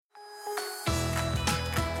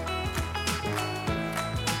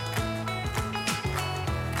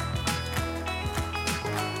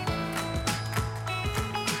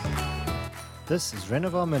This is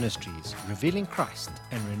Renovell Ministries, revealing Christ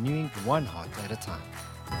and renewing one heart at a time.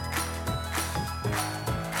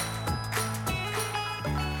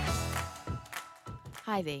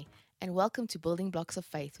 Hi there, and welcome to Building Blocks of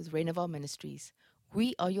Faith with Renovell Ministries.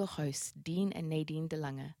 We are your hosts, Dean and Nadine De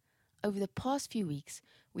Lange. Over the past few weeks,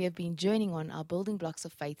 we have been journeying on our Building Blocks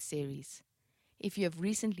of Faith series. If you have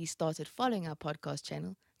recently started following our podcast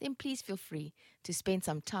channel, then please feel free to spend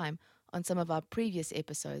some time on some of our previous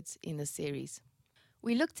episodes in this series.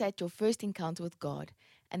 We looked at your first encounter with God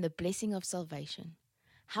and the blessing of salvation,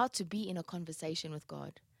 how to be in a conversation with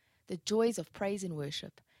God, the joys of praise and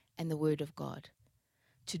worship, and the Word of God.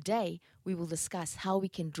 Today, we will discuss how we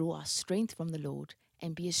can draw our strength from the Lord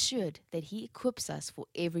and be assured that He equips us for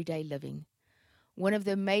everyday living. One of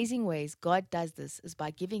the amazing ways God does this is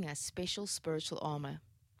by giving us special spiritual armor.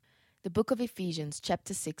 The book of Ephesians,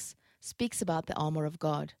 chapter 6, speaks about the armor of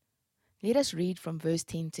God. Let us read from verse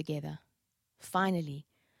 10 together. Finally,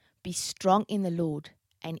 be strong in the Lord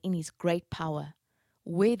and in His great power.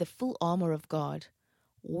 Wear the full armor of God.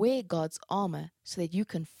 Wear God's armor so that you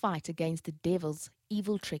can fight against the devil's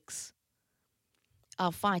evil tricks.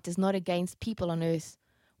 Our fight is not against people on earth.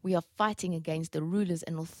 We are fighting against the rulers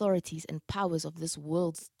and authorities and powers of this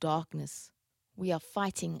world's darkness. We are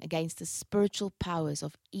fighting against the spiritual powers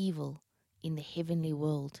of evil in the heavenly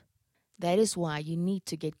world. That is why you need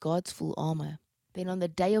to get God's full armor. Then on the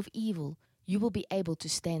day of evil, you will be able to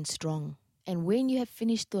stand strong. And when you have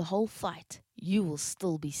finished the whole fight, you will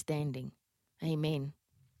still be standing. Amen.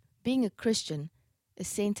 Being a Christian is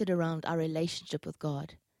centered around our relationship with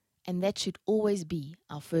God, and that should always be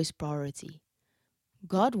our first priority.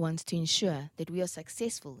 God wants to ensure that we are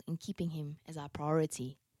successful in keeping Him as our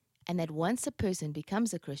priority, and that once a person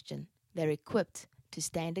becomes a Christian, they're equipped to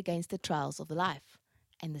stand against the trials of life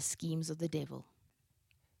and the schemes of the devil.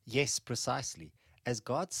 Yes, precisely. As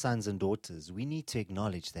God's sons and daughters, we need to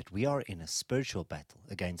acknowledge that we are in a spiritual battle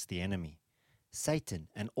against the enemy. Satan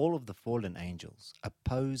and all of the fallen angels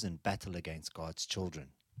oppose and battle against God's children.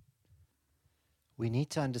 We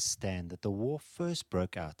need to understand that the war first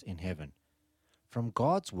broke out in heaven. From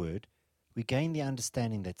God's word, we gain the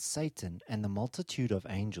understanding that Satan and the multitude of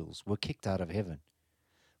angels were kicked out of heaven.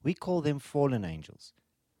 We call them fallen angels.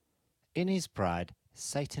 In his pride,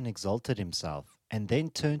 Satan exalted himself and then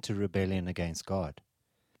turned to rebellion against God.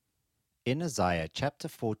 In Isaiah chapter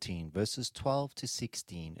 14, verses 12 to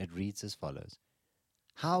 16, it reads as follows: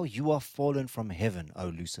 How you are fallen from heaven, O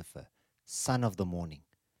Lucifer, son of the morning!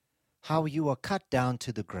 How you are cut down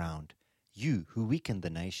to the ground, you who weaken the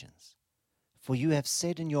nations! For you have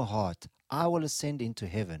said in your heart, I will ascend into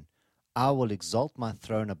heaven, I will exalt my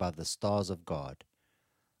throne above the stars of God.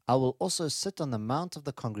 I will also sit on the mount of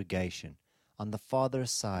the congregation, on the farther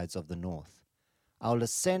sides of the north. I will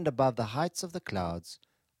ascend above the heights of the clouds,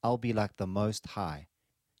 I will be like the Most High.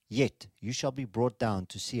 Yet you shall be brought down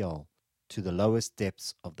to Sheol, to the lowest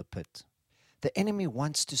depths of the pit. The enemy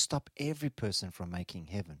wants to stop every person from making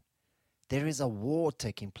heaven. There is a war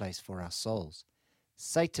taking place for our souls.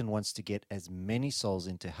 Satan wants to get as many souls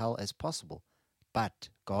into hell as possible, but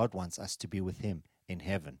God wants us to be with Him in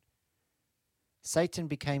heaven. Satan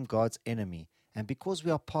became God's enemy, and because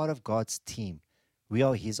we are part of God's team, we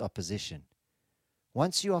are His opposition.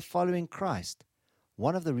 Once you are following Christ,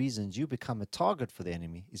 one of the reasons you become a target for the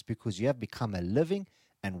enemy is because you have become a living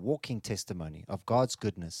and walking testimony of God's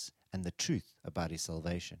goodness and the truth about His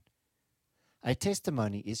salvation. A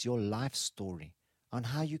testimony is your life story on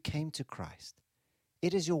how you came to Christ.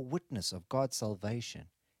 It is your witness of God's salvation,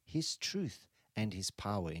 His truth, and His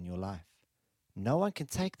power in your life. No one can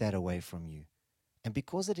take that away from you. And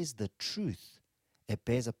because it is the truth, it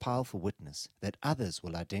bears a powerful witness that others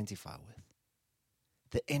will identify with.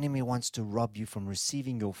 The enemy wants to rob you from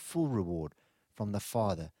receiving your full reward from the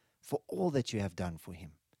Father for all that you have done for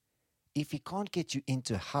Him. If he can't get you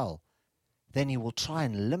into hell, then he will try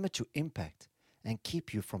and limit your impact and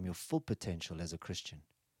keep you from your full potential as a Christian.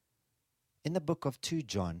 In the book of 2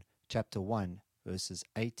 John, chapter 1, verses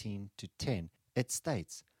 18 to 10, it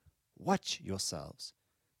states, Watch yourselves,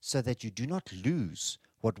 so that you do not lose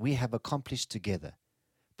what we have accomplished together,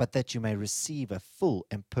 but that you may receive a full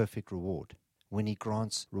and perfect reward when He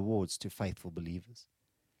grants rewards to faithful believers.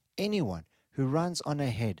 Anyone who runs on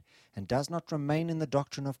ahead and does not remain in the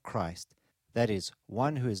doctrine of Christ, that is,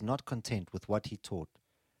 one who is not content with what He taught,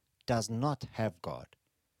 does not have God.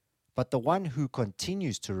 But the one who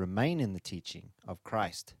continues to remain in the teaching of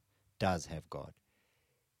Christ does have God.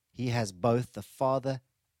 He has both the Father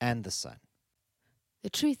and the Son. The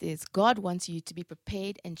truth is, God wants you to be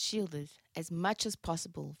prepared and shielded as much as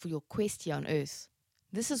possible for your quest here on earth.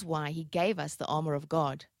 This is why He gave us the armor of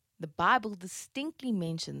God. the Bible distinctly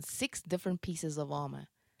mentions 6 different pieces of armor.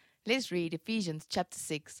 Let's read Ephesians chapter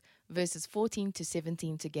 6, verses 14 to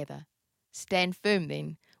 17 together. Stand firm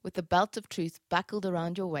then, with the belt of truth buckled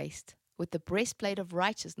around your waist, with the breastplate of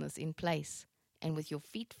righteousness in place, and with your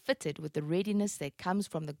feet fitted with the readiness that comes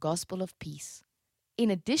from the gospel of peace.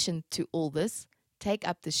 In addition to all this, take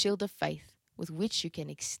up the shield of faith, with which you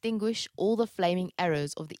can extinguish all the flaming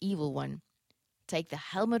arrows of the evil one. Take the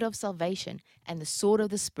helmet of salvation and the sword of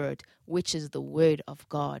the Spirit, which is the word of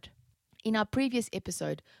God. In our previous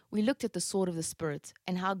episode, we looked at the sword of the Spirit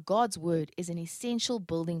and how God's word is an essential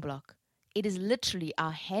building block. It is literally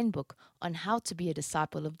our handbook on how to be a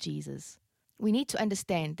disciple of Jesus. We need to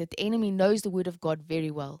understand that the enemy knows the word of God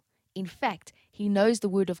very well. In fact, he knows the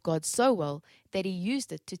word of God so well that he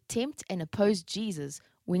used it to tempt and oppose Jesus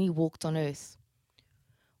when he walked on earth.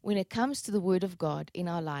 When it comes to the word of God in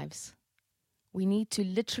our lives, we need to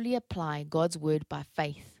literally apply God's word by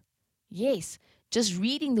faith. Yes, just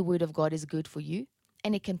reading the word of God is good for you,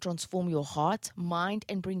 and it can transform your heart, mind,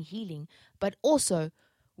 and bring healing. But also,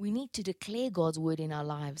 we need to declare God's word in our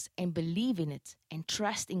lives and believe in it and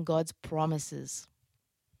trust in God's promises.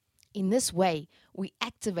 In this way, we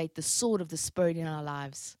activate the sword of the Spirit in our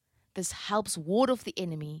lives. This helps ward off the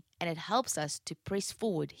enemy, and it helps us to press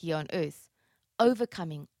forward here on earth,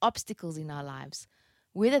 overcoming obstacles in our lives,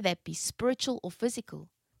 whether that be spiritual or physical.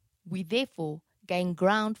 We therefore gain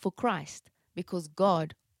ground for Christ because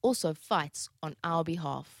God also fights on our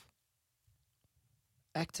behalf.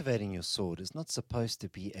 Activating your sword is not supposed to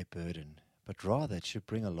be a burden, but rather it should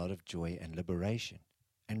bring a lot of joy and liberation.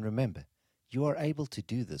 And remember, you are able to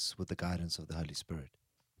do this with the guidance of the Holy Spirit.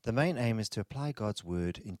 The main aim is to apply God's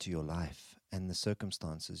word into your life and the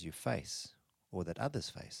circumstances you face, or that others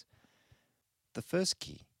face. The first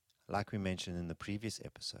key, like we mentioned in the previous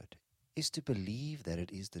episode, is to believe that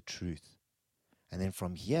it is the truth. And then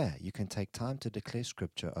from here, you can take time to declare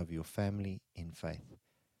scripture over your family in faith.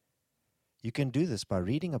 You can do this by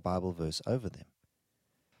reading a Bible verse over them.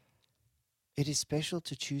 It is special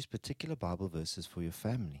to choose particular Bible verses for your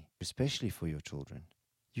family, especially for your children.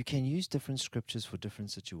 You can use different scriptures for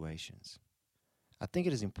different situations. I think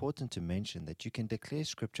it is important to mention that you can declare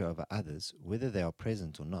scripture over others, whether they are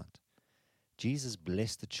present or not. Jesus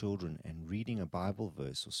blessed the children, and reading a Bible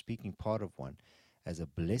verse or speaking part of one as a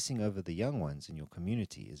blessing over the young ones in your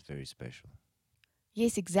community is very special.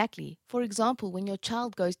 Yes, exactly. For example, when your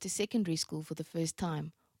child goes to secondary school for the first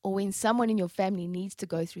time, or when someone in your family needs to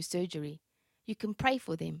go through surgery, you can pray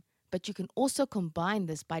for them, but you can also combine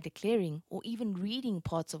this by declaring or even reading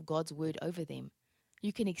parts of God's word over them.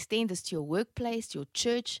 You can extend this to your workplace, your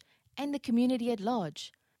church, and the community at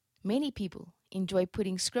large. Many people enjoy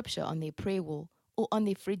putting scripture on their prayer wall or on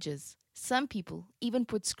their fridges. Some people even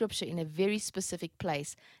put scripture in a very specific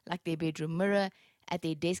place, like their bedroom mirror, at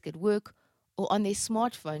their desk at work, or on their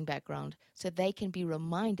smartphone background, so they can be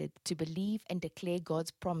reminded to believe and declare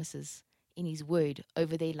God's promises in His word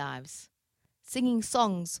over their lives. Singing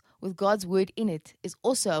songs with God's word in it is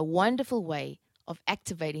also a wonderful way of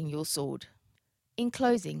activating your sword. In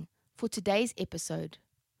closing, for today's episode,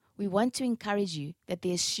 we want to encourage you that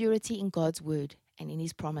there is surety in God's word and in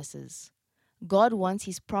His promises. God wants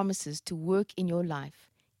His promises to work in your life.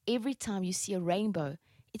 Every time you see a rainbow,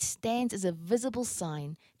 it stands as a visible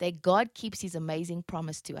sign that God keeps His amazing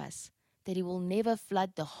promise to us, that He will never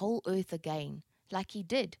flood the whole earth again, like He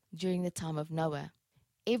did during the time of Noah.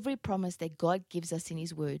 Every promise that God gives us in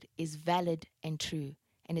His word is valid and true,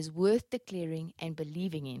 and is worth declaring and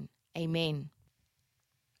believing in. Amen.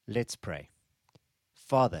 Let's pray.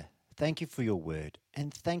 Father, thank you for your word,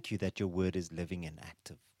 and thank you that your word is living and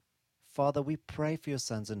active. Father, we pray for your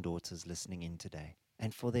sons and daughters listening in today,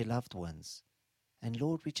 and for their loved ones. And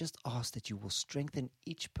Lord, we just ask that you will strengthen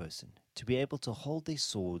each person to be able to hold their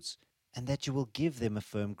swords, and that you will give them a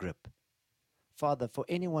firm grip. Father, for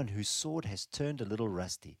anyone whose sword has turned a little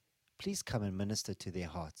rusty, please come and minister to their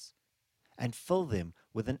hearts, and fill them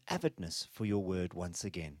with an avidness for your word once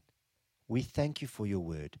again. We thank you for your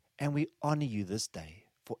word, and we honor you this day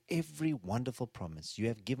for every wonderful promise you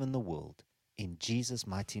have given the world. In Jesus'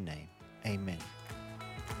 mighty name, amen.